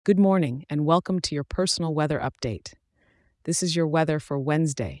Good morning, and welcome to your personal weather update. This is your weather for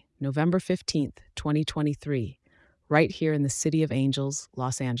Wednesday, November 15th, 2023, right here in the City of Angels,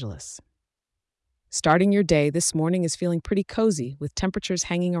 Los Angeles. Starting your day this morning is feeling pretty cozy with temperatures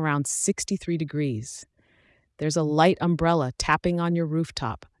hanging around 63 degrees. There's a light umbrella tapping on your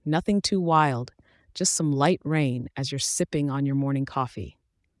rooftop, nothing too wild, just some light rain as you're sipping on your morning coffee.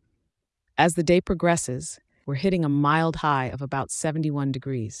 As the day progresses, we're hitting a mild high of about 71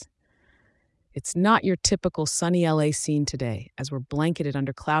 degrees. It's not your typical sunny LA scene today, as we're blanketed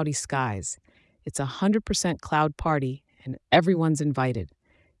under cloudy skies. It's a 100% cloud party, and everyone's invited.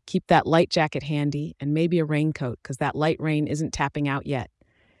 Keep that light jacket handy and maybe a raincoat, because that light rain isn't tapping out yet.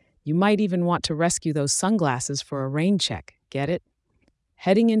 You might even want to rescue those sunglasses for a rain check. Get it?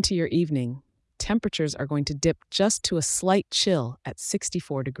 Heading into your evening, temperatures are going to dip just to a slight chill at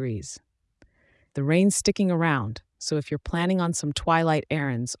 64 degrees. The rain's sticking around, so if you're planning on some twilight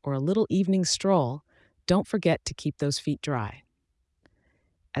errands or a little evening stroll, don't forget to keep those feet dry.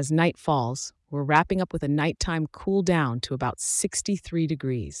 As night falls, we're wrapping up with a nighttime cool down to about 63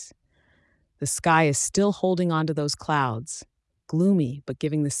 degrees. The sky is still holding onto those clouds, gloomy but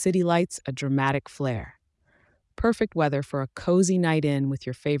giving the city lights a dramatic flair. Perfect weather for a cozy night in with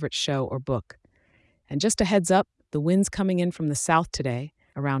your favorite show or book. And just a heads up, the wind's coming in from the south today,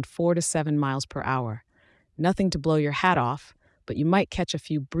 around 4 to 7 miles per hour. Nothing to blow your hat off, but you might catch a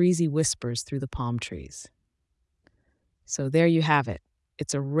few breezy whispers through the palm trees. So there you have it.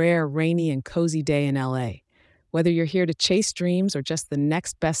 It's a rare, rainy, and cozy day in LA. Whether you're here to chase dreams or just the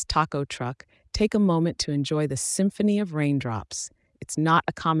next best taco truck, take a moment to enjoy the symphony of raindrops. It's not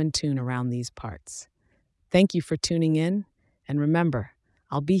a common tune around these parts. Thank you for tuning in, and remember,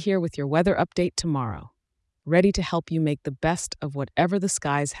 I'll be here with your weather update tomorrow, ready to help you make the best of whatever the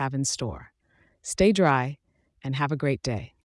skies have in store. Stay dry and have a great day.